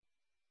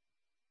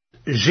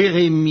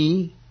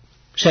Jérémie,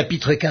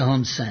 chapitre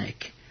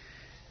 45.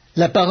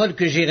 La parole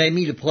que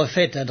Jérémie le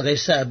prophète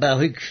adressa à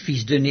Baruch,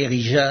 fils de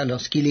Nérija,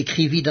 lorsqu'il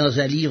écrivit dans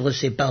un livre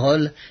ces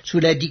paroles, sous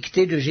la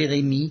dictée de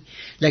Jérémie,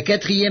 la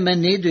 4e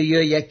année de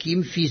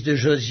Joachim, fils de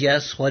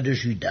Josias, roi de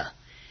Juda.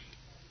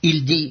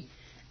 Il dit,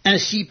 «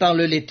 Ainsi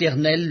parle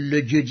l'Éternel,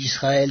 le Dieu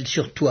d'Israël,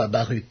 sur toi,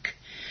 Baruch.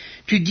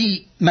 Tu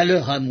dis,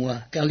 malheur à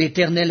moi, car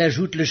l'Éternel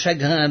ajoute le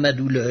chagrin à ma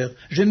douleur.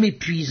 Je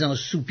m'épuise en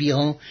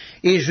soupirant,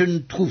 et je ne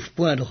trouve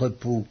point de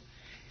repos.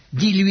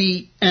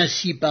 Dis-lui,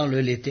 ainsi parle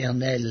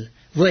l'Éternel.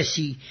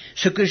 Voici,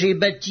 ce que j'ai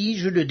bâti,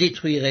 je le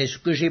détruirai, ce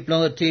que j'ai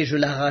planté, je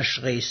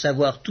l'arracherai,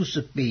 savoir tout ce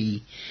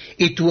pays.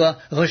 Et toi,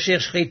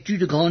 rechercherais-tu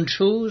de grandes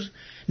choses?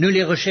 Ne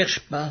les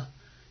recherche pas.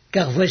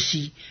 Car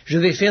voici, je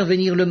vais faire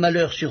venir le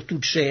malheur sur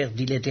toute chair,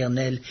 dit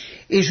l'Éternel,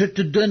 et je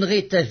te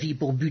donnerai ta vie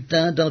pour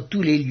butin dans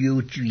tous les lieux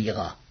où tu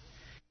iras. »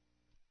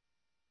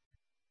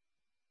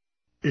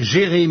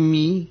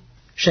 Jérémie,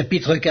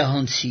 chapitre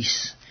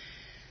 46.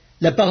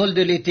 La parole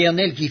de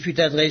l'Éternel qui fut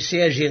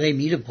adressée à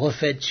Jérémie le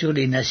prophète sur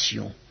les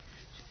nations.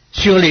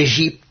 Sur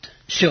l'Égypte,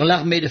 sur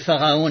l'armée de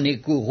Pharaon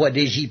Néco, roi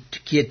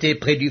d'Égypte, qui était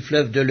près du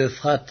fleuve de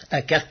l'Euphrate,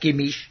 à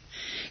Carchemish,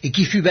 et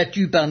qui fut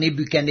battu par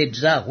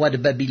Nebuchadnezzar, roi de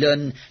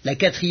Babylone, la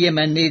 4e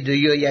année de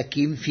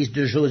Joachim, fils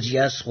de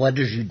Josias, roi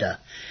de Juda.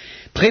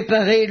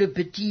 Préparez le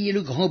petit et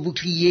le grand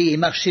bouclier et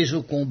marchez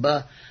au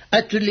combat,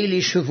 attelez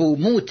les chevaux,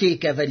 montez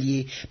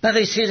cavaliers,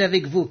 paraissez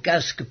avec vos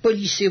casques,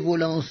 polissez vos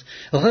lances,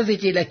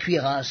 revêtez la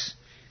cuirasse.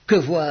 Que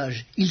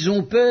vois-je? Ils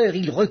ont peur,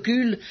 ils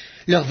reculent,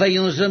 leurs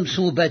vaillants hommes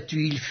sont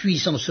battus, ils fuient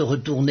sans se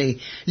retourner.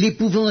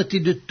 L'épouvante est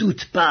de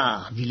toutes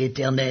parts, dit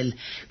l'Éternel,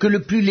 que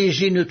le plus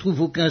léger ne trouve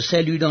aucun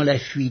salut dans la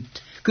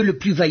fuite, que le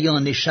plus vaillant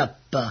n'échappe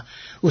pas.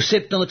 Au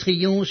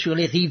septentrion, sur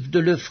les rives de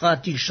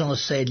l'Euphrate, il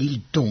chancelle,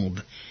 il tombe.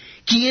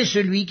 Qui est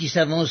celui qui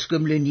s'avance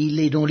comme le Nil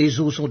et dont les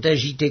eaux sont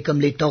agitées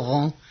comme les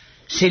torrents?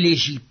 C'est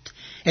l'Égypte.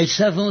 Elle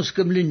s'avance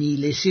comme le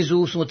Nil, et ses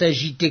eaux sont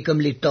agitées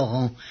comme les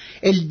torrents.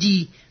 Elle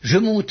dit, je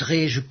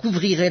monterai, je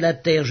couvrirai la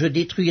terre, je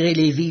détruirai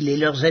les villes et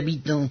leurs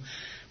habitants.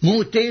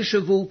 Montez,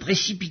 chevaux,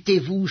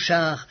 précipitez-vous,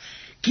 chars,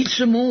 qu'ils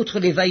se montrent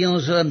les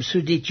vaillants hommes,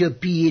 ceux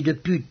d'Éthiopie et de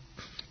Put,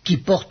 qui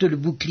portent le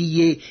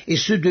bouclier, et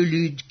ceux de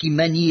Lude, qui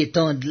manient et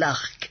tendent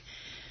l'arc.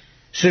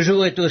 Ce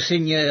jour est au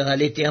Seigneur, à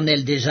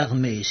l'Éternel des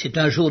armées. C'est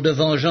un jour de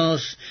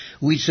vengeance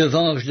où il se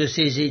venge de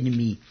ses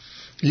ennemis.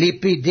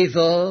 L'épée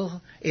dévore,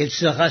 elle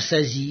se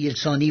rassasie, elle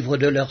s'enivre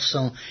de leur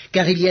sang,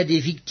 car il y a des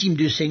victimes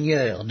du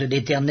Seigneur, de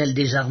l'Éternel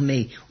des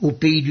armées, au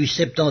pays du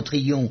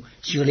septentrion,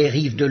 sur les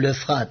rives de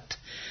l'Euphrate.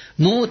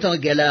 Monte en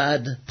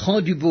Galade,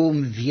 prends du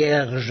baume,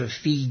 vierge,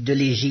 fille de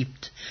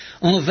l'Égypte.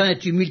 En vain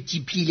tu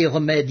multiplies les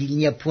remèdes, il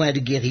n'y a point de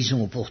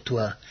guérison pour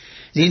toi.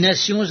 Les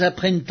nations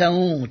apprennent ta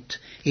honte,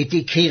 et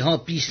tes cris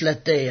remplissent la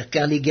terre,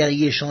 car les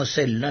guerriers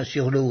chancellent l'un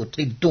sur l'autre,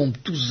 ils tombent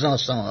tous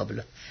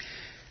ensemble.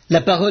 La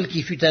parole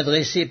qui fut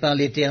adressée par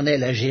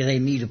l'Éternel à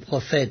Jérémie le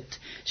prophète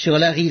sur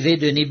l'arrivée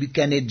de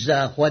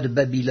Nebuchadnezzar, roi de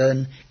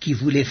Babylone, qui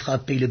voulait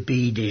frapper le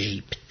pays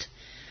d'Égypte.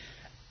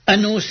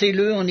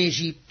 Annoncez-le en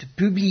Égypte,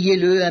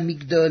 publiez-le à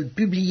Migdol,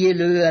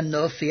 publiez-le à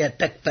Noph et à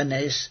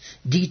Tachpanès.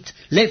 Dites,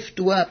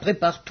 lève-toi,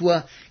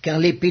 prépare-toi, car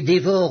l'épée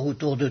dévore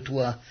autour de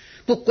toi.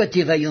 Pourquoi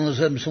tes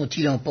vaillants hommes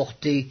sont-ils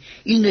emportés?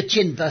 Ils ne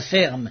tiennent pas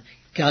ferme,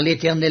 car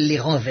l'Éternel les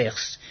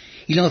renverse.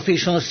 Il en fait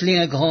chanceler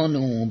un grand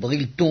nombre,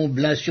 ils tombent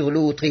l'un sur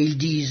l'autre et ils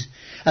disent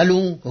 «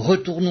 Allons,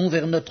 retournons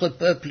vers notre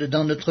peuple,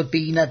 dans notre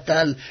pays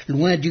natal,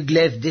 loin du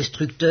glaive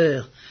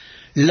destructeur. »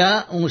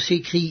 Là, on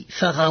s'écrie «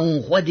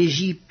 Pharaon, roi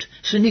d'Égypte,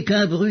 ce n'est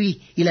qu'un bruit,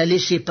 il a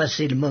laissé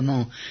passer le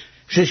moment.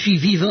 Je suis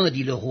vivant,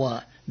 dit le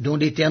roi, dont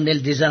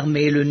l'Éternel des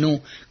armées est le nom,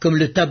 comme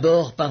le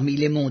Tabor parmi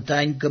les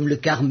montagnes, comme le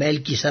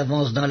Carmel qui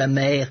s'avance dans la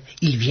mer,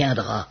 il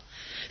viendra.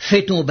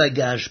 Fais ton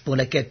bagage pour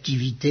la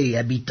captivité,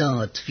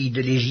 habitante, fille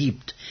de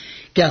l'Égypte.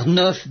 Car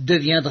Noph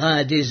deviendra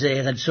un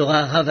désert, elle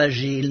sera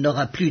ravagée, il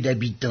n'aura plus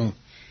d'habitants.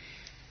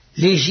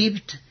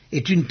 L'Égypte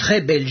est une très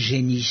belle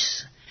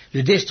génisse.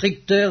 Le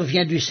destructeur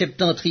vient du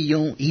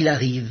septentrion, il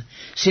arrive.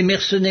 Ses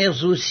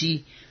mercenaires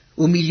aussi,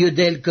 au milieu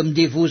d'elle comme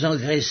des veaux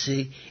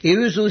engraissés. Et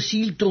eux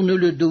aussi, ils tournent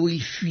le dos,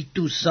 ils fuient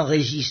tous sans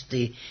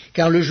résister,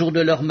 car le jour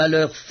de leur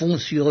malheur fond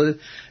sur eux,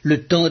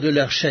 le temps de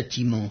leur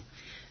châtiment.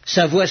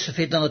 Sa voix se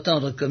fait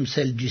entendre comme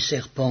celle du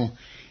serpent.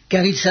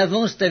 Car ils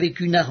s'avancent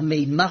avec une armée,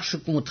 ils marchent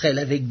contre elle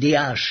avec des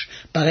haches,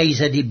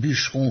 pareilles à des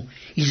bûcherons.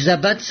 Ils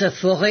abattent sa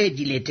forêt,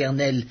 dit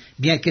l'Éternel,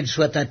 bien qu'elle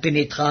soit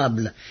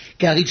impénétrable,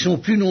 car ils sont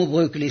plus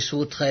nombreux que les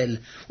sauterelles.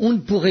 On ne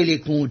pourrait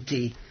les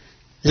compter.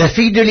 La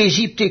fille de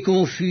l'Égypte est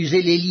confuse,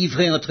 elle est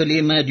livrée entre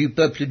les mains du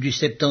peuple du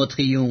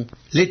septentrion.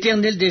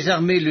 L'Éternel des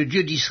armées, le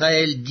Dieu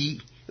d'Israël,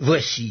 dit, «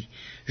 Voici,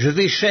 je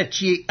vais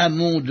châtier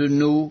Amon de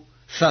No,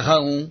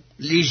 Pharaon,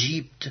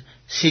 l'Égypte,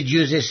 ses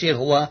dieux et ses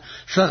rois,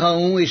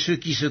 Pharaon et ceux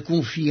qui se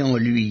confient en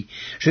lui.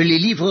 Je les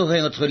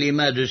livrerai entre les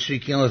mains de ceux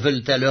qui en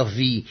veulent à leur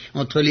vie,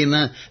 entre les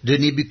mains de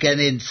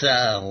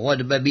Nebuchadnezzar, roi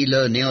de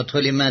Babylone, et entre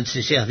les mains de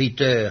ses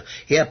serviteurs.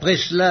 Et après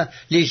cela,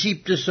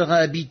 l'Égypte sera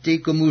habitée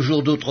comme au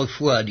jour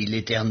d'autrefois, dit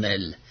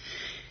l'Éternel.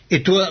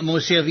 Et toi, mon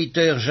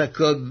serviteur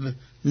Jacob,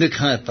 ne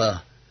crains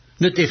pas.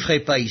 Ne t'effraie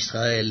pas,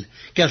 Israël,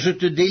 car je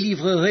te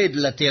délivrerai de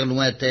la terre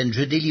lointaine,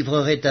 je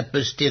délivrerai ta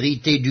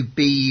postérité du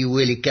pays où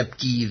elle est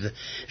captive.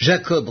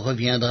 Jacob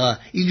reviendra,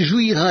 il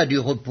jouira du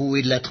repos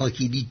et de la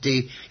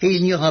tranquillité, et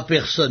il n'y aura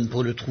personne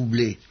pour le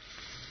troubler.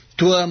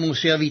 Toi, mon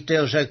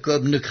serviteur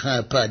Jacob, ne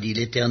crains pas, dit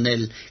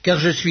l'Éternel, car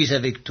je suis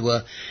avec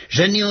toi.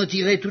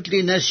 J'anéantirai toutes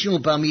les nations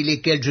parmi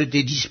lesquelles je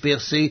t'ai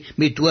dispersé,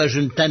 mais toi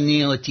je ne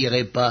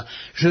t'anéantirai pas.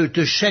 Je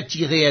te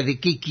châtierai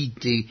avec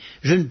équité,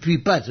 je ne puis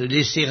pas te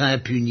laisser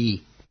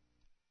impuni.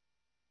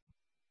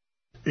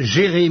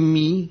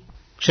 Jérémie,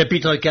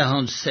 chapitre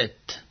 47.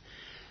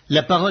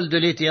 La parole de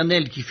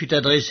l'Éternel qui fut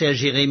adressée à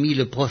Jérémie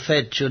le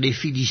prophète sur les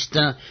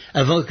Philistins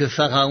avant que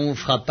Pharaon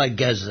frappât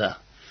Gaza.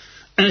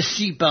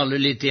 Ainsi parle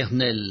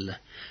l'Éternel.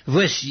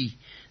 Voici,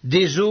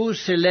 des eaux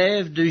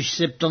s'élèvent du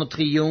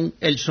septentrion,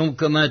 elles sont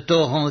comme un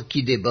torrent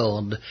qui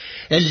déborde.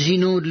 Elles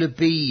inondent le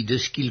pays de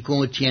ce qu'il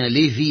contient,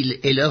 les villes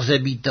et leurs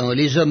habitants.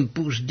 Les hommes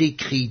poussent des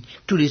cris,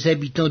 tous les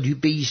habitants du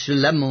pays se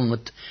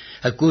lamentent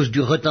à cause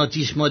du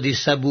retentissement des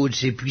sabots de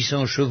ses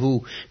puissants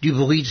chevaux, du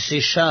bruit de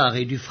ses chars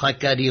et du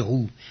fracas des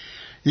roues.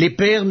 Les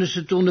pères ne se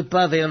tournent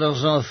pas vers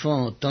leurs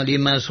enfants, tant les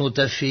mains sont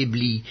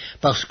affaiblies,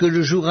 parce que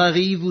le jour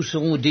arrive où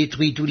seront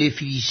détruits tous les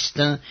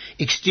Philistins,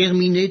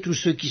 exterminés tous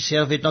ceux qui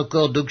servaient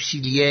encore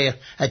d'auxiliaires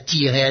à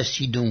Tyr et à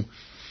Sidon.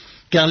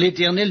 Car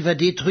l'Éternel va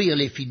détruire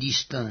les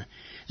Philistins,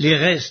 les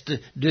restes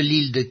de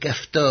l'île de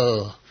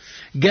Caphtor.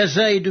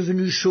 Gaza est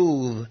devenu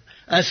chauve,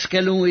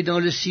 Ascalon est dans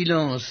le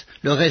silence,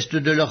 le reste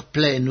de leur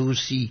plaine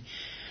aussi.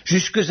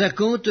 Jusque à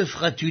quand te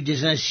feras-tu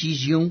des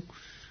incisions ?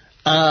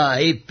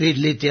 Ah, épée de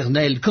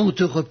l'Éternel, quand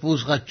te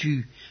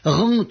reposeras-tu ?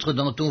 Rentre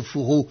dans ton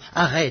fourreau,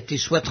 arrête et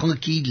sois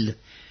tranquille.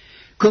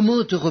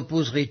 Comment te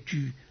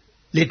reposerais-tu ?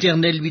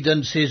 L'Éternel lui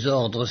donne ses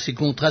ordres, c'est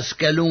contre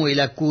Ascalon et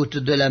la côte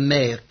de la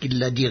mer qu'il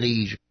la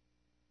dirige.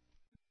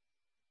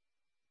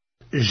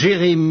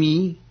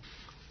 Jérémie,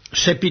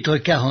 chapitre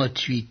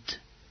 48,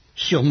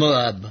 sur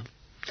Moab.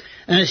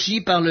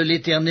 Ainsi parle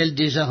l'Éternel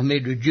des armées,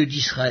 le Dieu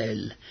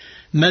d'Israël.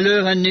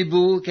 Malheur à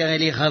Nébo, car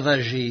elle est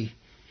ravagée.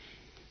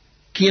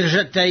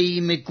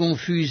 Kirjataïm est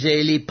confuse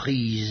et elle est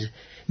prise.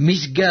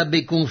 Misgab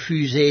est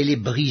confuse et elle est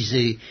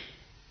brisée.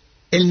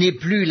 Elle n'est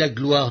plus la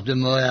gloire de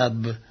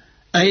Moab.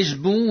 À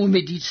Hesbon, on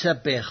médite sa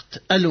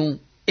perte. Allons,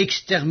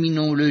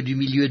 exterminons-le du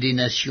milieu des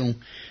nations.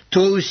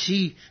 Toi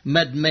aussi,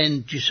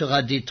 Madmen, tu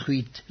seras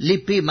détruite.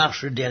 L'épée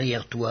marche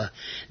derrière toi.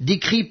 Des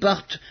cris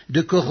partent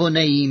de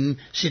Coronaïm.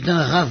 C'est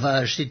un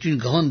ravage, c'est une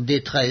grande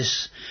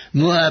détresse.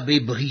 Moab est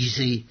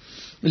brisé.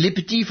 Les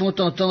petits font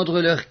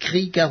entendre leurs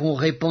cris, car on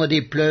répand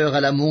des pleurs à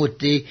la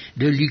montée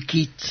de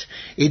Lukit,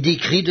 et des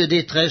cris de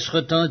détresse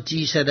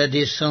retentissent à la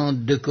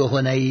descente de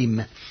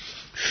Coronaïm.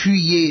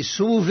 Fuyez,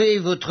 sauvez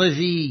votre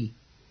vie,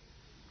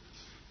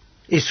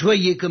 et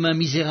soyez comme un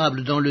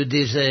misérable dans le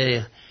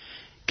désert,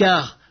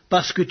 car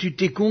parce que tu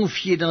t'es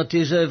confié dans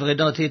tes œuvres et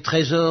dans tes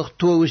trésors,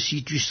 toi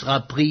aussi tu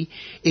seras pris,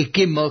 et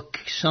Kémok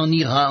s'en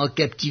ira en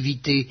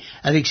captivité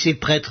avec ses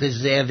prêtres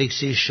et avec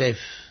ses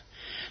chefs.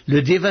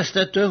 Le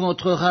dévastateur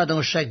entrera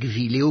dans chaque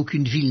ville, et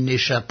aucune ville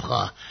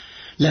n'échappera.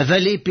 La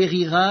vallée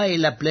périra, et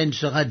la plaine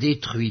sera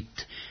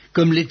détruite.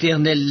 Comme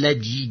l'Éternel l'a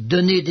dit,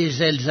 donnez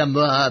des ailes à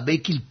Moab,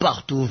 et qu'il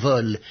parte au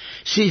vol.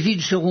 Ces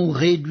villes seront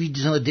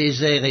réduites en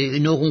désert, et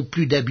n'auront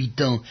plus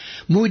d'habitants.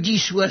 Maudit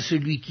soit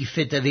celui qui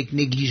fait avec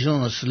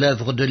négligence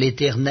l'œuvre de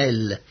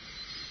l'Éternel.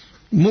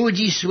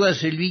 Maudit soit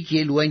celui qui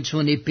éloigne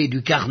son épée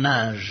du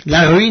carnage.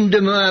 La ruine de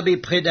Moab est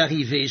près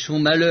d'arriver, son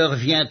malheur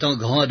vient en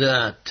grande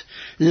hâte.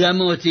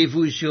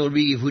 Lamentez-vous sur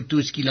lui, vous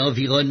tous qui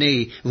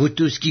l'environnez, vous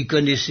tous qui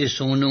connaissez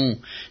son nom.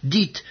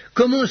 Dites,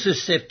 comment ce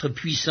sceptre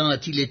puissant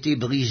a-t-il été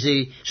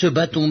brisé, ce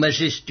bâton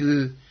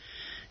majestueux ?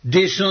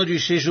 Descends du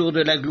séjour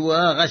de la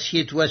gloire,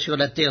 assieds-toi sur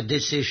la terre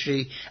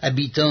desséchée,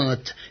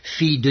 habitante,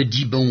 fille de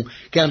Dibon,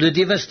 car le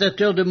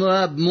dévastateur de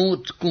Moab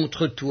monte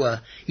contre toi,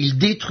 il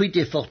détruit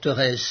tes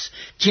forteresses.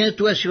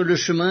 Tiens-toi sur le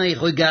chemin et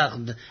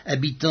regarde,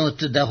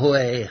 habitante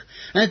d'Aroër.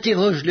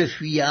 Interroge le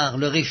fuyard,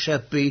 le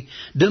réchappé,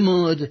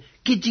 demande,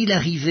 qu'est-il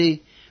arrivé ?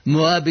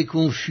 Moab est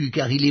confus,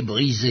 car il est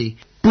brisé.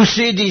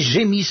 Poussez des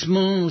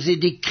gémissements et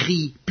des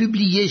cris,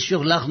 publiez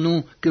sur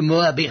l'Arnon que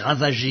Moab est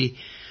ravagé.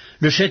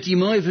 Le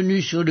châtiment est venu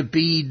sur le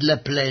pays de la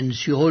plaine,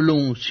 sur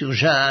Olon, sur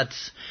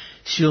Jahatz,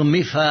 sur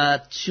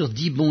Méphat, sur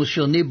Dibon,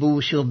 sur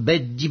Nebo, sur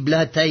Beth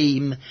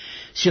Diblataïm,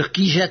 sur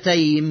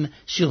Kijataïm,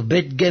 sur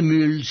Beth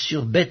Gamul,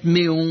 sur Beth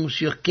Méon,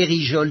 sur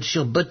Kérijol,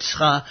 sur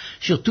Botsra,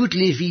 sur toutes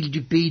les villes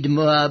du pays de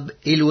Moab,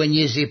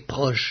 éloignées et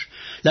proches.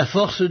 La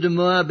force de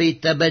Moab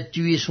est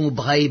abattue et son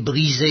bras est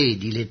brisé,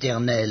 dit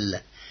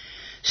l'Éternel.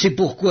 C'est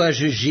pourquoi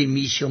je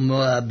gémis sur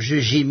Moab, je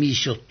gémis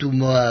sur tout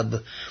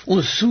Moab.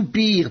 On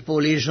soupire pour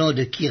les gens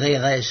de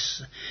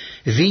Kirérès.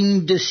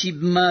 Vigne de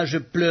Sibma, je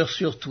pleure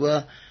sur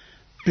toi,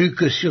 plus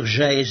que sur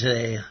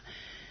Jaézer.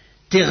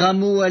 Tes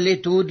rameaux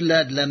allaient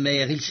au-delà de la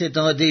mer, ils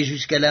s'étendaient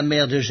jusqu'à la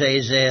mer de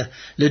Jaézer.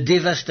 Le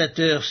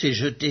dévastateur s'est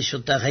jeté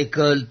sur ta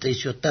récolte et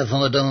sur ta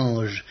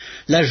vendange.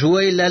 La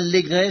joie et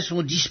l'allégresse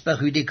ont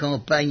disparu des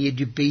campagnes et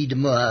du pays de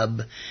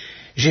Moab.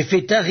 J'ai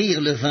fait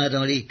tarir le vin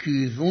dans les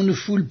cuves, on ne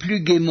foule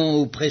plus gaiement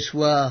au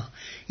pressoir,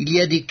 il y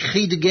a des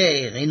cris de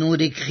guerre et non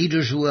des cris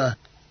de joie.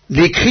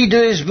 Les cris de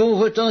Hesbon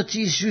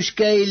retentissent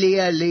jusqu'à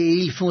Éléalé,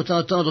 ils font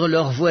entendre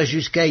leur voix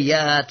jusqu'à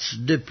Yahatz,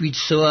 depuis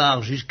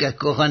Tsoar jusqu'à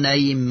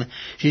Koranaïm,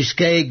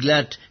 jusqu'à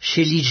Eglat,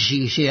 chez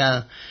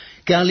Lidjichéa,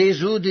 car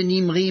les eaux de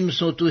Nimrim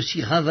sont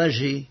aussi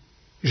ravagées.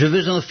 Je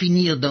veux en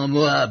finir dans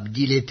Moab,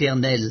 dit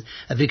l'Éternel,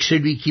 avec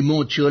celui qui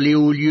monte sur les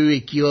hauts lieux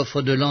et qui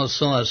offre de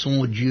l'encens à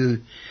son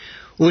Dieu.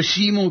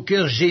 Aussi mon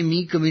cœur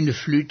gémit comme une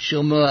flûte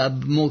sur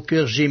Moab, mon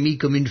cœur gémit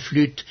comme une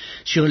flûte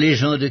sur les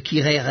gens de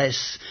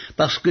Kirérès,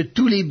 parce que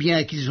tous les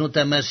biens qu'ils ont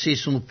amassés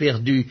sont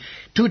perdus,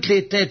 toutes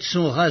les têtes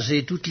sont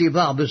rasées, toutes les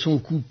barbes sont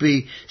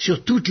coupées,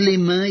 sur toutes les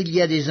mains il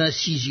y a des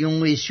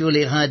incisions et sur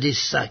les reins des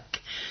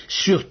sacs.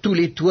 Sur tous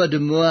les toits de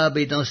Moab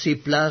et dans ses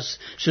places,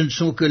 ce ne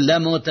sont que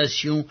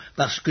lamentations,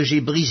 parce que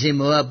j'ai brisé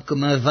Moab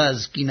comme un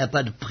vase qui n'a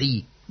pas de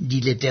prix, dit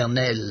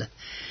l'Éternel.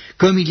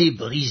 Comme il est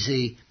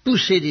brisé,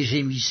 poussez des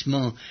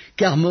gémissements,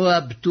 car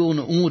Moab tourne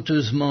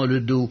honteusement le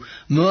dos.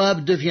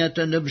 Moab devient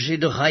un objet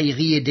de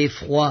raillerie et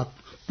d'effroi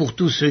pour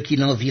tous ceux qui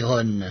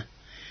l'environnent.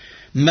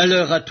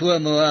 Malheur à toi,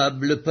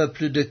 Moab, le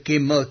peuple de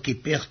Kémoc est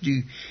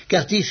perdu,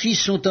 car tes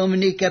fils sont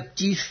emmenés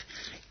captifs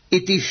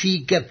et tes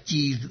filles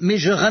captives. Mais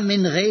je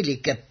ramènerai les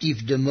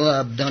captifs de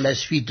Moab dans la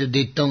suite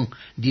des temps,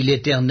 dit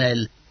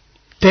l'Éternel.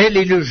 Tel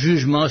est le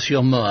jugement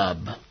sur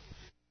Moab.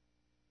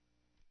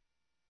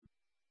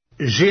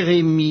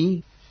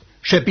 Jérémie,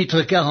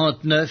 chapitre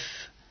 49,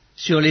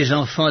 sur les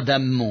enfants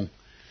d'Ammon.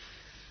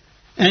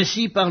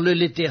 Ainsi parle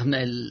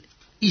l'Éternel.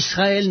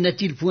 Israël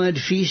n'a-t-il point de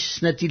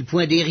fils, n'a-t-il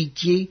point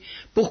d'héritier?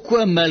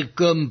 Pourquoi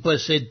Malcolm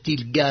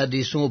possède-t-il Gad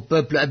et son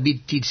peuple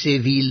habite-t-il ces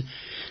villes?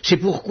 C'est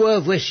pourquoi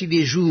voici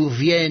les jours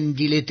viennent,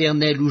 dit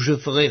l'Éternel, où je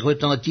ferai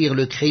retentir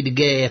le cri de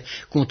guerre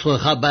contre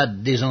Rabat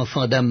des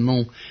enfants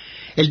d'Ammon.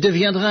 Elle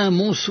deviendra un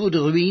monceau de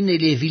ruines et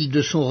les villes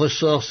de son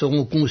ressort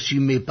seront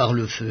consumées par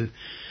le feu.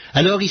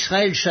 Alors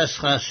Israël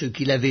chassera ceux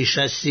qu'il avait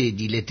chassés,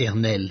 dit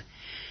l'Éternel.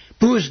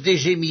 Pousse des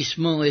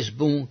gémissements,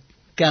 Hesbon,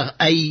 car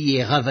Haï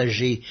est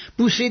ravagé.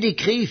 Poussez des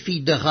cris,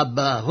 filles de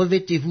Rabat,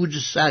 revêtez-vous de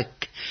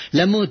sacs,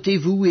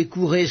 lamentez-vous et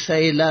courez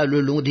çà et là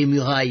le long des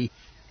murailles.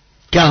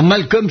 Car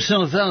Malcolm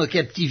s'en va en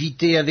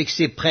captivité avec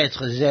ses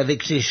prêtres et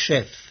avec ses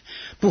chefs.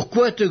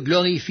 Pourquoi te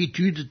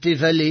glorifies-tu de tes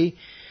vallées?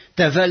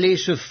 Ta vallée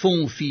se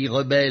fond, fille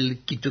rebelle,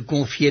 qui te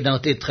confiait dans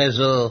tes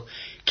trésors.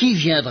 Qui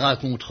viendra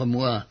contre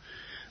moi?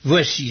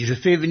 Voici, je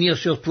fais venir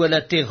sur toi la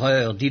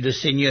terreur, dit le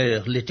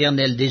Seigneur,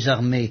 l'Éternel des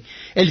armées.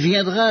 Elle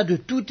viendra de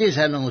tous tes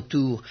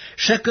alentours.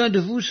 Chacun de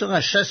vous sera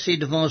chassé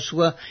devant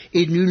soi,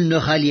 et nul ne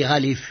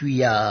ralliera les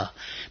fuyards.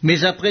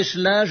 Mais après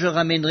cela, je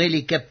ramènerai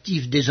les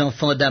captifs des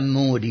enfants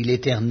d'Ammon, dit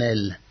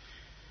l'Éternel.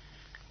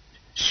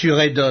 Sur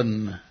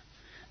Édom.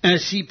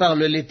 Ainsi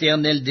parle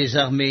l'Éternel des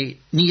armées.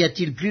 N'y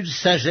a-t-il plus de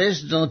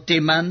sagesse dans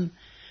Théman?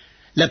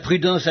 La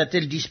prudence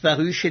a-t-elle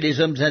disparu chez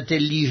les hommes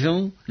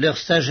intelligents? Leur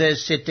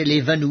sagesse s'est-elle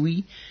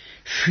évanouie?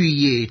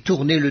 Fuyez,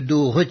 tournez le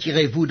dos,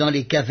 retirez-vous dans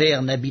les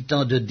cavernes,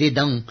 habitants de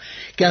Dédan,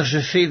 car je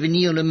fais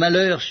venir le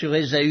malheur sur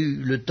Ésaü,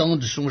 le temps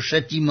de son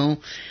châtiment.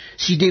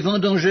 Si des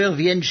vendangeurs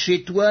viennent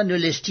chez toi, ne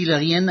laissent-ils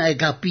rien à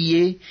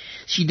grappiller?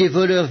 Si des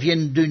voleurs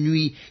viennent de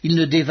nuit, ils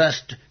ne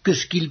dévastent que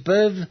ce qu'ils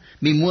peuvent?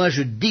 Mais moi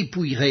je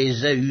dépouillerai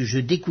Ésaü, je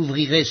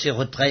découvrirai ses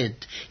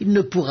retraites. Il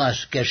ne pourra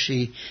se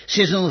cacher.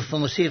 Ses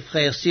enfants, ses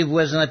frères, ses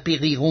voisins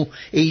périront,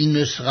 et il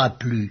ne sera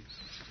plus.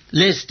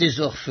 Laisse tes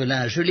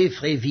orphelins, je les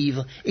ferai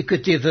vivre, et que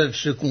tes veuves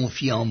se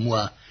confient en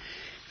moi.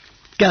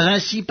 Car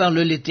ainsi parle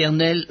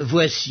l'Éternel,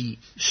 voici,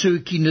 ceux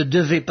qui ne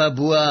devaient pas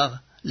boire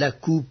la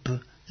coupe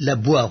la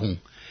boiront.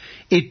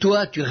 Et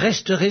toi, tu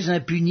resterais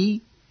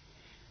impuni?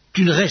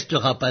 Tu ne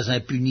resteras pas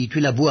impuni, tu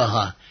la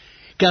boiras.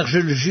 Car je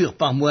le jure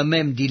par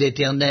moi-même, dit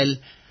l'Éternel,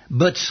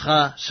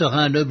 Botsra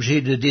sera un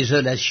objet de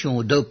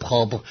désolation,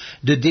 d'opprobre,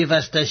 de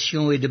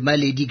dévastation et de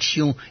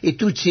malédiction, et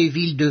toutes ces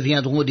villes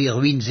deviendront des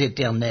ruines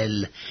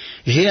éternelles.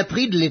 J'ai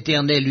appris de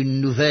l'Éternel une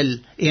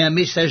nouvelle, et un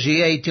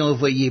messager a été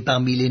envoyé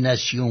parmi les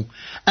nations.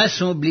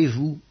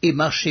 Assemblez-vous et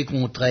marchez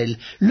contre elles,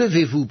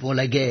 levez-vous pour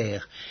la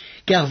guerre.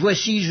 Car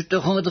voici, je te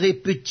rendrai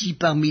petit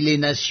parmi les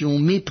nations,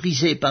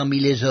 méprisé parmi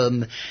les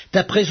hommes.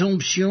 Ta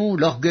présomption,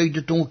 l'orgueil de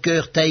ton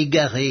cœur t'a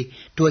égaré,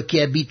 toi qui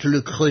habites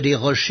le creux des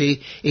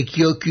rochers et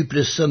qui occupes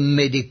le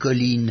sommet des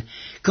collines.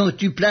 Quand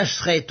tu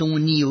placerais ton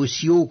nid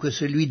aussi haut que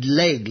celui de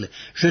l'aigle,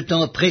 je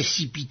t'en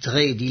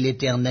précipiterai, dit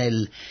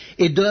l'Éternel.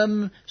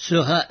 Édom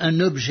sera un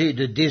objet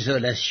de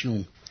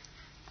désolation.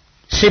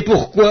 C'est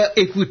pourquoi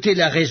écoutez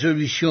la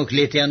résolution que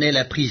l'Éternel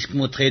a prise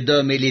contre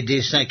Édom et les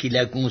desseins qu'il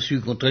a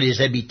conçus contre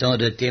les habitants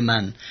de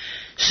Théman.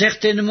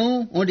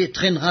 Certainement, on les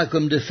traînera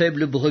comme de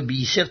faibles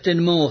brebis,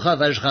 certainement on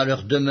ravagera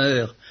leur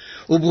demeure.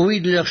 Au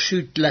bruit de leur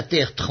chute, la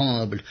terre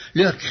tremble,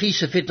 leur cri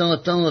se fait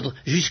entendre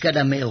jusqu'à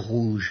la mer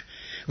Rouge.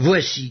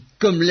 Voici,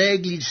 comme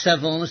l'aigle, il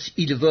s'avance,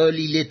 il vole,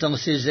 il étend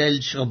ses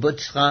ailes sur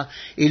Botsra,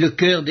 et le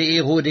cœur des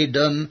héros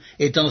d'Édom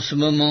est en ce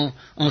moment,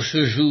 en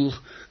ce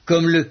jour,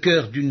 comme le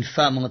cœur d'une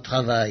femme en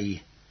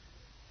travail.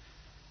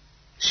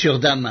 Sur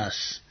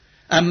Damas,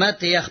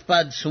 Hamath et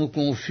Arpad sont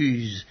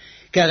confuses,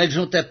 car elles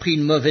ont appris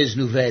une mauvaise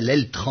nouvelle,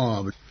 elles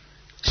tremblent.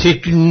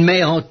 C'est une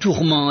mer en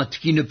tourmente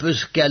qui ne peut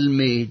se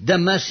calmer.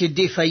 Damas est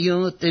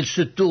défaillante, elle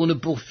se tourne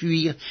pour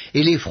fuir,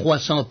 et l'effroi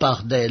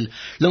s'empare d'elle.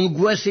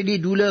 L'angoisse et les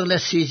douleurs la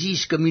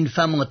saisissent comme une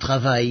femme en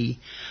travail.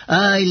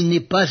 Ah, il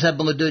n'est pas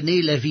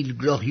abandonné, la ville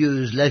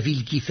glorieuse, la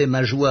ville qui fait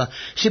ma joie.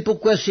 C'est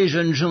pourquoi ces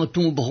jeunes gens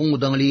tomberont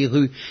dans les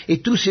rues, et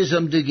tous ces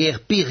hommes de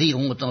guerre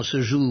périront en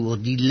ce jour,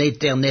 dit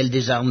l'Éternel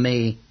des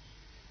armées.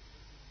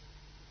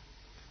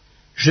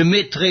 Je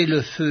mettrai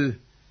le feu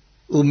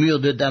au mur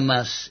de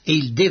Damas, et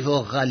il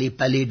dévorera les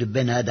palais de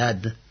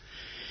Ben-Hadad.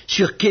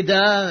 Sur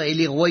Kédar et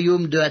les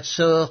royaumes de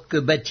Hatzor que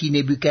bâtit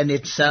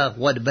Nebuchadnezzar,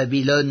 roi de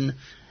Babylone,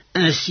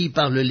 ainsi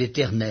parle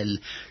l'Éternel.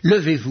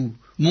 Levez-vous,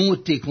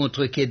 montez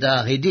contre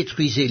Kédar et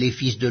détruisez les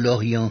fils de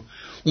l'Orient.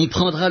 On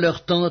prendra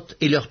leurs tentes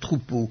et leurs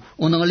troupeaux,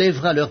 on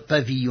enlèvera leurs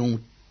pavillons,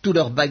 tous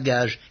leurs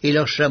bagages et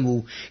leurs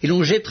chameaux, et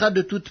l'on jettera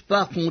de toutes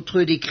parts contre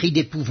eux des cris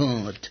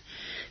d'épouvante.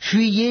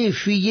 Fuyez,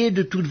 fuyez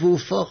de toutes vos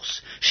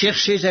forces,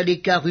 cherchez à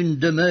l'écart une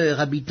demeure,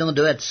 habitants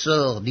de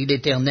Hatzor, dit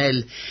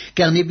l'Éternel,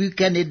 car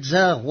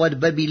Nebuchadnezzar, roi de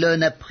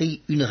Babylone, a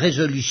pris une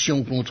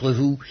résolution contre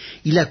vous,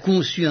 il a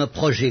conçu un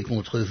projet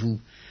contre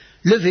vous.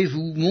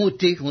 Levez-vous,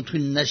 montez contre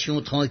une nation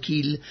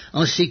tranquille,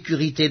 en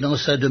sécurité dans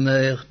sa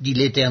demeure, dit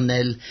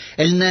l'Éternel.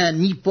 Elle n'a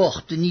ni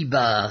porte ni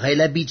barre, elle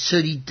habite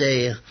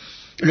solitaire.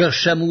 Leurs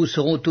chameaux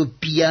seront au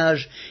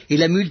pillage, et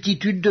la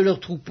multitude de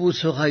leurs troupeaux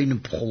sera une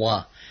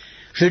proie.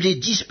 Je les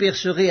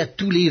disperserai à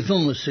tous les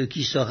vents, ceux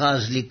qui se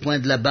rasent les coins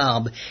de la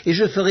barbe, et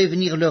je ferai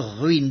venir leurs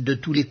ruines de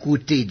tous les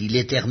côtés, dit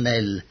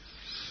l'Éternel.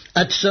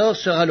 Hatzor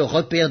sera le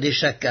repère des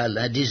chacals,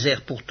 un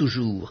désert pour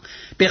toujours.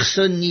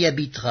 Personne n'y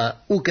habitera,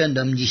 aucun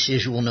homme n'y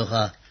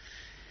séjournera.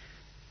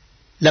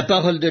 La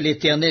parole de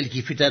l'Éternel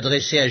qui fut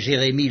adressée à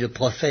Jérémie le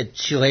prophète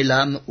sur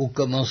Élam au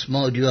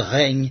commencement du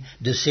règne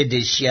de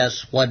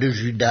Sédécias, roi de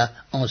Juda,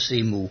 en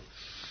ces mots.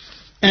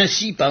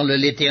 Ainsi parle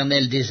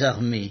l'Éternel des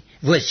armées.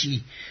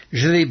 Voici,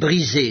 je vais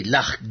briser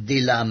l'arc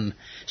d'Élam,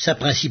 sa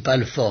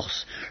principale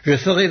force. Je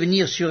ferai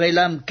venir sur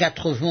Élam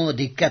 4 vents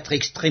des 4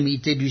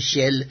 extrémités du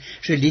ciel.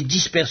 Je les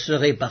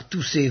disperserai par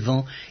tous ces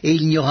vents, et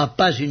il n'y aura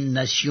pas une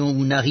nation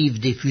où n'arrivent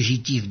des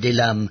fugitifs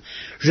d'Élam.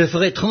 Je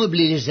ferai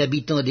trembler les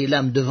habitants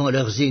d'Élam devant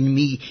leurs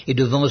ennemis et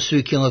devant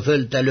ceux qui en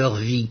veulent à leur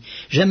vie.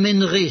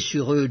 J'amènerai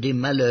sur eux des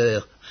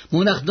malheurs.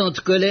 Mon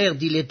ardente colère,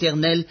 dit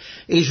l'Éternel,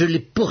 et je les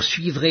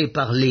poursuivrai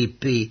par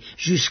l'épée,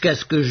 jusqu'à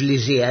ce que je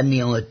les ai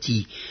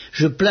anéantis.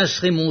 Je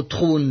placerai mon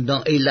trône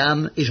dans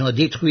Élam, et j'en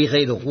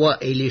détruirai le roi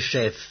et les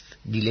chefs,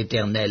 dit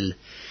l'Éternel.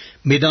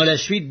 Mais dans la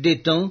suite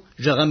des temps,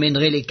 je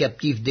ramènerai les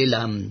captifs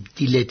d'Élam,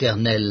 dit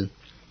l'Éternel.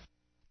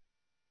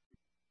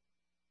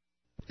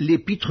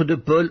 L'épître de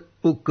Paul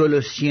aux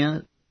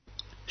Colossiens,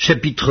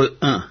 chapitre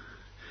 1.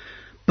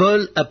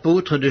 Paul,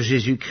 apôtre de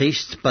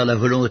Jésus-Christ, par la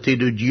volonté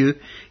de Dieu,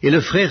 et le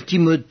frère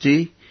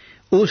Timothée,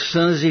 aux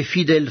saints et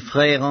fidèles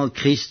frères en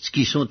Christ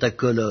qui sont à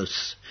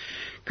Colosse,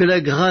 que la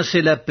grâce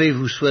et la paix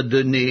vous soient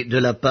données de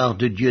la part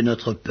de Dieu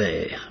notre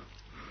Père.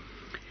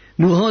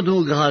 Nous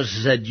rendons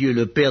grâce à Dieu,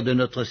 le Père de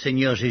notre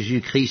Seigneur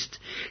Jésus-Christ,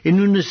 et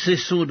nous ne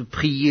cessons de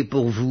prier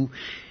pour vous,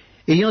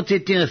 ayant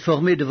été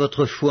informés de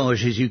votre foi en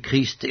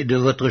Jésus-Christ et de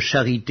votre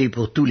charité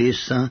pour tous les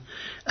saints,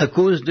 à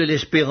cause de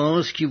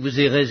l'espérance qui vous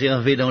est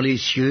réservée dans les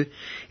cieux,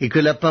 et que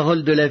la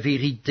parole de la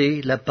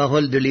vérité, la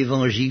parole de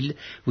l'Évangile,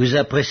 vous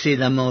a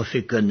précédemment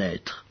fait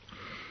connaître.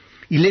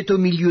 Il est au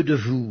milieu de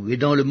vous et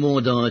dans le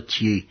monde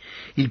entier.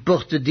 Il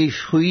porte des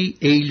fruits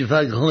et il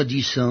va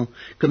grandissant,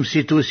 comme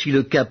c'est aussi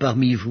le cas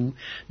parmi vous,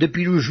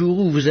 depuis le jour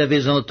où vous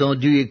avez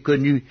entendu et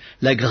connu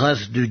la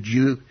grâce de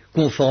Dieu,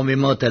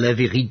 conformément à la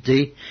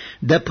vérité,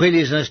 d'après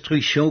les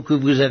instructions que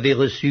vous avez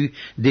reçues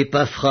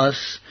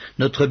d'Épaphras,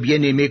 notre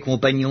bien-aimé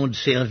compagnon de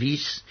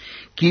service,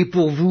 qui est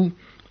pour vous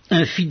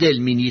un fidèle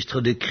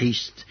ministre de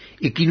Christ,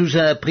 et qui nous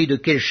a appris de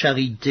quelle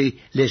charité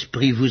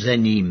l'Esprit vous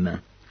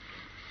anime.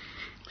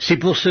 C'est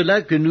pour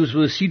cela que nous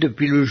aussi,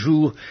 depuis le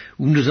jour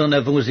où nous en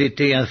avons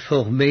été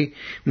informés,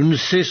 nous ne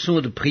cessons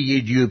de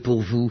prier Dieu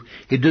pour vous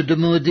et de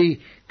demander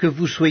que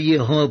vous soyez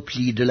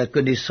remplis de la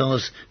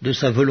connaissance de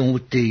sa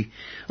volonté,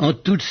 en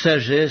toute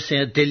sagesse et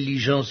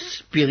intelligence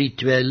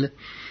spirituelle,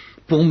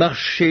 pour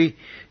marcher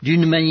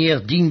d'une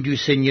manière digne du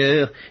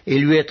Seigneur et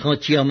lui être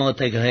entièrement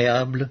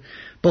agréable,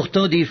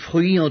 portant des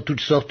fruits en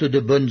toutes sortes de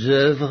bonnes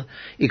œuvres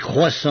et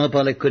croissant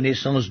par la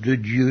connaissance de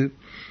Dieu,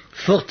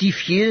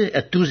 fortifié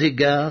à tous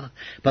égards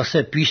par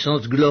sa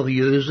puissance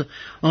glorieuse,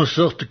 en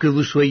sorte que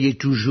vous soyez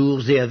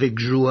toujours et avec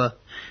joie,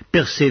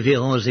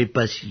 persévérants et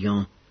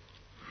patients.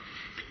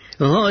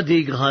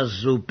 Rendez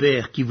grâce au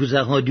Père qui vous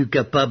a rendu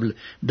capable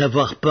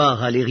d'avoir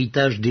part à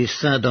l'héritage des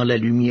saints dans la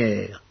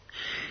lumière,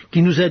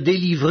 qui nous a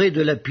délivrés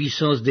de la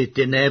puissance des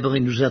ténèbres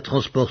et nous a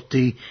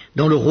transportés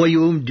dans le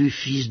royaume du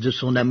Fils de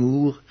son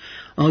amour,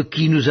 en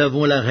qui nous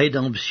avons la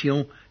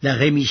rédemption, la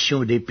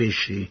rémission des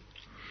péchés.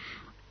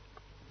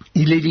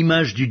 Il est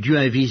l'image du Dieu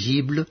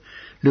invisible,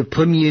 le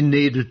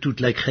premier-né de toute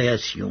la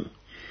création.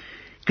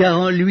 Car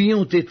en lui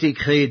ont été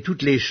créées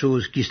toutes les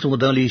choses qui sont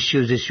dans les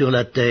cieux et sur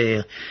la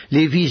terre,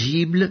 les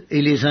visibles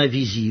et les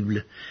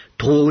invisibles,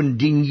 trône,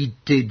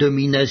 dignité,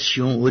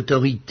 domination,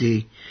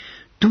 autorité.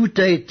 Tout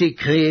a été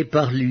créé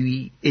par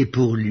lui et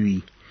pour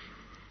lui.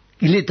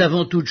 Il est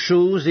avant toute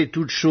chose et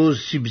toutes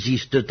choses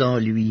subsistent en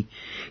lui.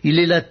 Il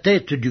est la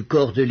tête du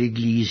corps de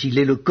l'Église, il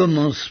est le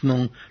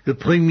commencement, le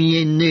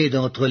premier-né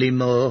d'entre les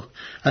morts,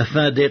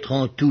 afin d'être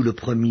en tout le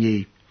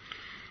premier.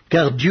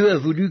 Car Dieu a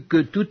voulu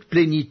que toute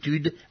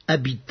plénitude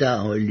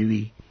habitât en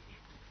lui.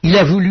 Il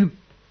a voulu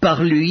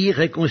par lui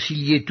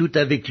réconcilier tout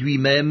avec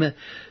lui-même,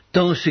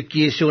 tant ce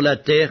qui est sur la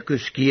terre que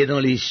ce qui est dans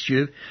les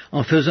cieux,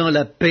 en faisant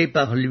la paix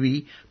par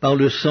lui, par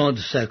le sang de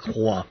sa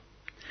croix.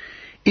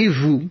 Et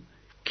vous,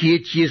 qui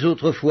étiez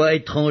autrefois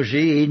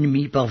étrangers et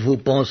ennemis par vos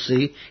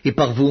pensées et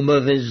par vos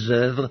mauvaises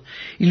œuvres,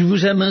 il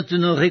vous a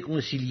maintenant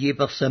réconciliés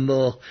par sa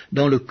mort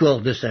dans le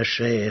corps de sa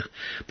chair,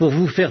 pour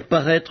vous faire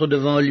paraître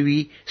devant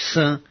lui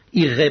saints,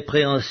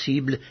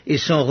 irrépréhensibles et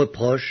sans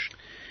reproche,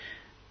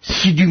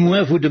 si du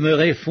moins vous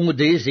demeurez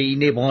fondés et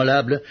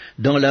inébranlables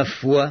dans la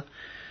foi,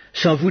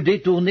 sans vous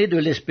détourner de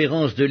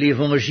l'espérance de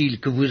l'Évangile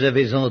que vous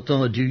avez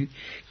entendu,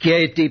 qui a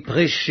été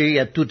prêché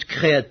à toute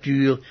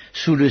créature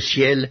sous le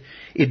ciel,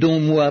 et dont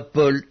moi,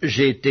 Paul,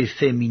 j'ai été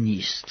fait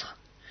ministre.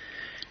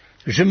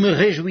 Je me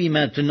réjouis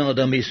maintenant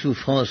dans mes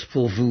souffrances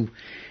pour vous,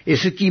 et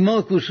ce qui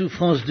manque aux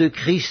souffrances de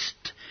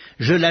Christ,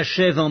 je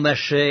l'achève en ma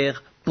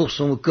chair pour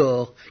son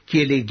corps, qui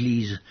est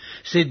l'Église.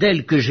 C'est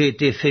d'elle que j'ai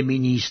été fait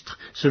ministre,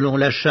 selon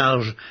la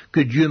charge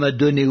que Dieu m'a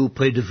donnée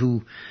auprès de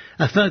vous,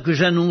 afin que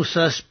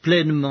j'annonçasse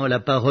pleinement la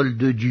parole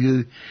de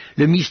Dieu,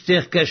 le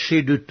mystère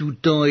caché de tout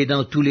temps et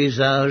dans tous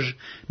les âges,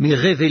 mais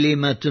révélé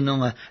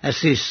maintenant à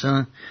ses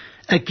saints,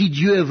 à qui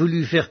Dieu a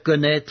voulu faire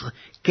connaître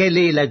quelle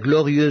est la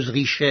glorieuse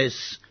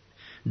richesse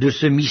de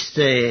ce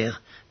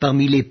mystère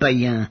parmi les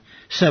païens,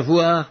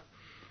 savoir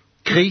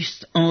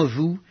Christ en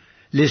vous,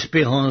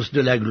 l'espérance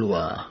de la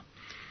gloire.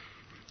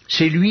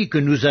 C'est lui que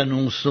nous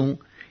annonçons,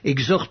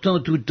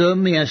 exhortant tout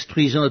homme et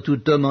instruisant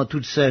tout homme en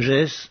toute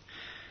sagesse,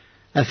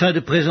 afin de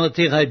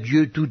présenter à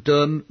Dieu tout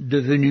homme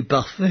devenu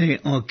parfait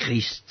en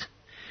Christ.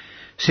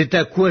 C'est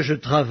à quoi je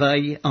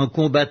travaille en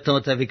combattant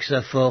avec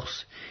sa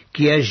force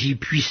qui agit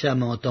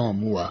puissamment en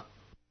moi.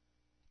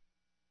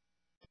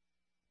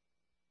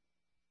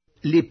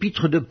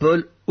 L'épître de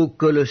Paul aux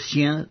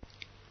Colossiens,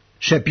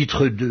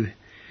 chapitre 2.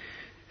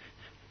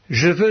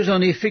 Je veux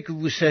en effet que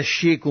vous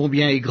sachiez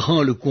combien est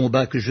grand le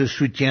combat que je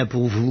soutiens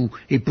pour vous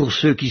et pour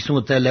ceux qui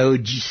sont à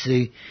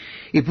Laodicée,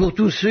 et pour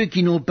tous ceux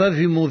qui n'ont pas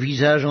vu mon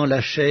visage en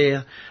la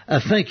chair,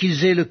 afin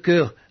qu'ils aient le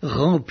cœur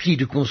rempli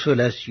de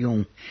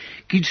consolation,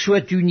 qu'ils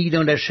soient unis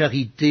dans la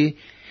charité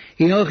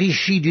et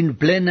enrichis d'une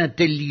pleine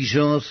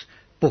intelligence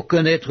pour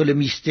connaître le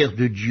mystère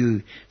de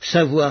Dieu,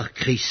 savoir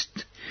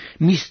Christ,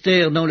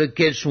 mystère dans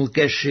lequel sont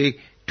cachés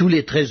tous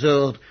les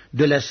trésors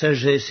de la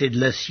sagesse et de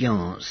la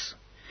science.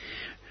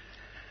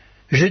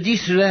 Je dis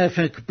cela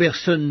afin que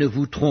personne ne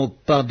vous trompe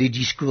par des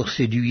discours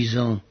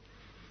séduisants.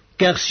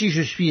 Car si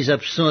je suis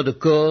absent de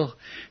corps,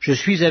 je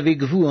suis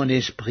avec vous en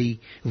esprit,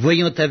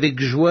 voyant avec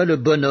joie le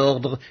bon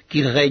ordre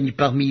qui règne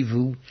parmi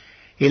vous,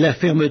 et la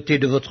fermeté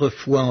de votre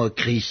foi en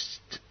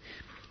Christ.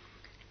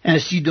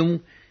 Ainsi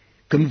donc,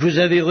 comme vous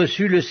avez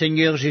reçu le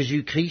Seigneur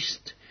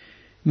Jésus-Christ,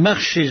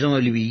 marchez en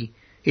lui,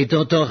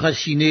 étant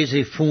enracinés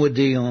et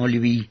fondés en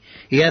lui,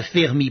 et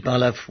affermis par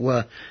la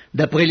foi,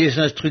 d'après les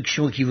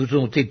instructions qui vous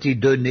ont été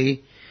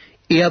données,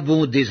 et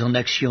abondez en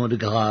actions de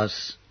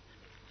grâce.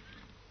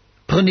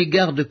 Prenez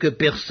garde que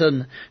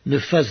personne ne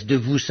fasse de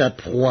vous sa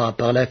proie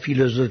par la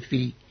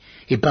philosophie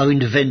et par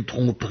une vaine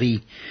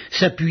tromperie,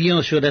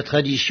 s'appuyant sur la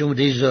tradition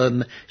des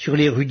hommes, sur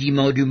les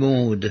rudiments du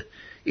monde,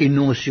 et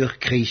non sur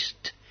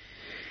Christ.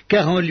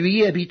 Car en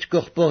lui habite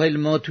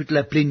corporellement toute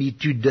la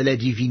plénitude de la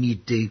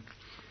divinité.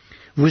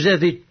 Vous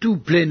avez tout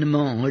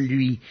pleinement en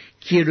lui,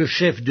 qui est le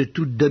chef de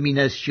toute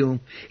domination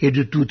et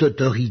de toute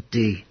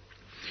autorité.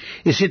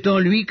 Et c'est en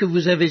lui que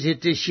vous avez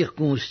été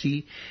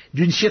circoncis,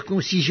 d'une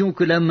circoncision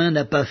que la main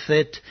n'a pas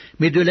faite,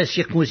 mais de la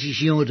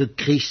circoncision de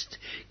Christ,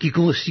 qui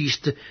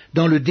consiste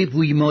dans le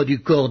dépouillement du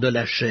corps de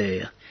la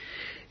chair.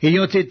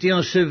 Ayant été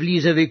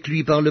ensevelis avec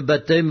lui par le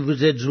baptême,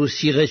 vous êtes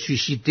aussi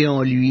ressuscités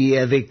en lui et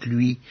avec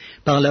lui,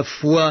 par la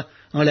foi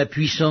en la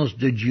puissance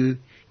de Dieu,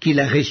 qui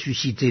l'a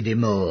ressuscité des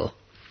morts.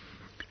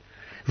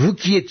 Vous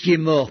qui étiez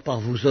morts par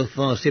vos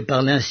offenses et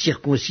par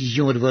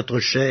l'incirconcision de votre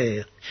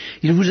chair,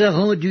 il vous a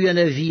rendus à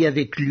la vie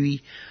avec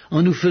lui,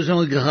 en nous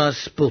faisant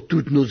grâce pour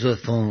toutes nos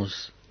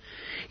offenses.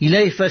 Il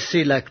a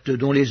effacé l'acte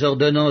dont les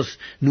ordonnances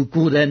nous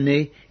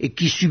condamnaient et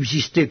qui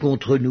subsistait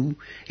contre nous,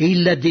 et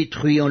il l'a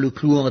détruit en le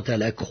clouant à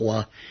la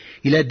croix.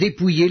 Il a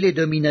dépouillé les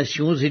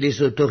dominations et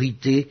les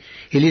autorités,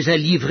 et les a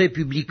livrées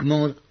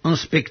publiquement en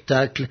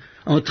spectacle,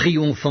 en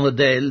triomphant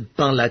d'elles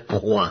par la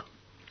croix.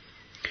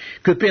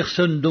 Que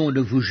personne donc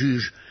ne vous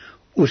juge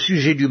au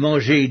sujet du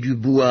manger et du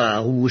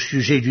boire, ou au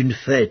sujet d'une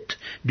fête,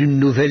 d'une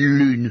nouvelle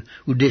lune,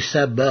 ou des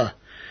sabbats.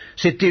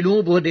 C'était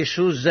l'ombre des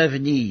choses à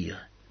venir,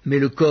 mais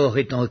le corps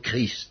est en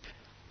Christ.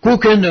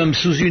 Qu'aucun homme,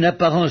 sous une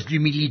apparence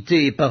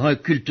d'humilité et par un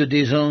culte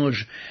des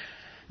anges,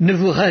 ne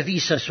vous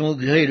ravisse à son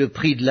gré le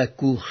prix de la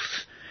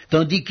course,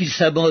 tandis qu'il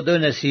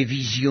s'abandonne à ses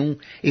visions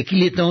et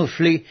qu'il est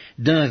enflé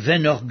d'un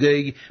vain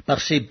orgueil par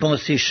ses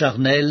pensées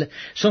charnelles,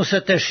 sans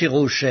s'attacher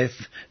au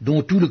chef,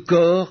 dont tout le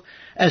corps,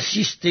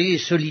 assisté et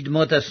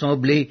solidement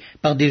assemblé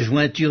par des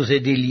jointures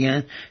et des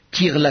liens,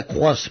 tire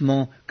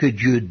l'accroissement que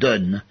Dieu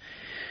donne.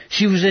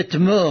 Si vous êtes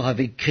morts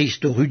avec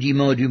Christ au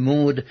rudiment du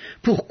monde,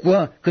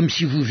 pourquoi, comme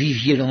si vous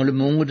viviez dans le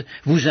monde,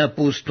 vous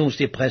impose-t-on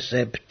ces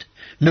préceptes?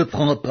 Ne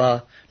prends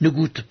pas, ne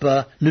goûte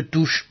pas, ne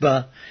touche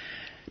pas.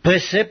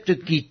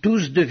 Préceptes qui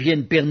tous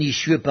deviennent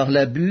pernicieux par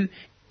l'abus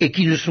et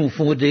qui ne sont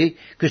fondés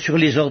que sur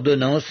les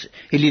ordonnances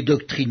et les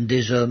doctrines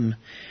des hommes.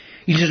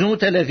 Ils ont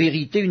à la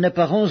vérité une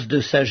apparence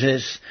de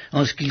sagesse,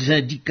 en ce qu'ils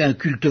indiquent un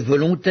culte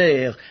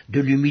volontaire,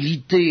 de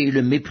l'humilité et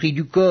le mépris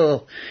du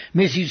corps,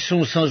 mais ils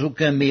sont sans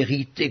aucun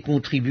mérite et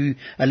contribuent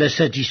à la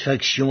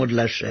satisfaction de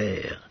la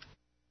chair.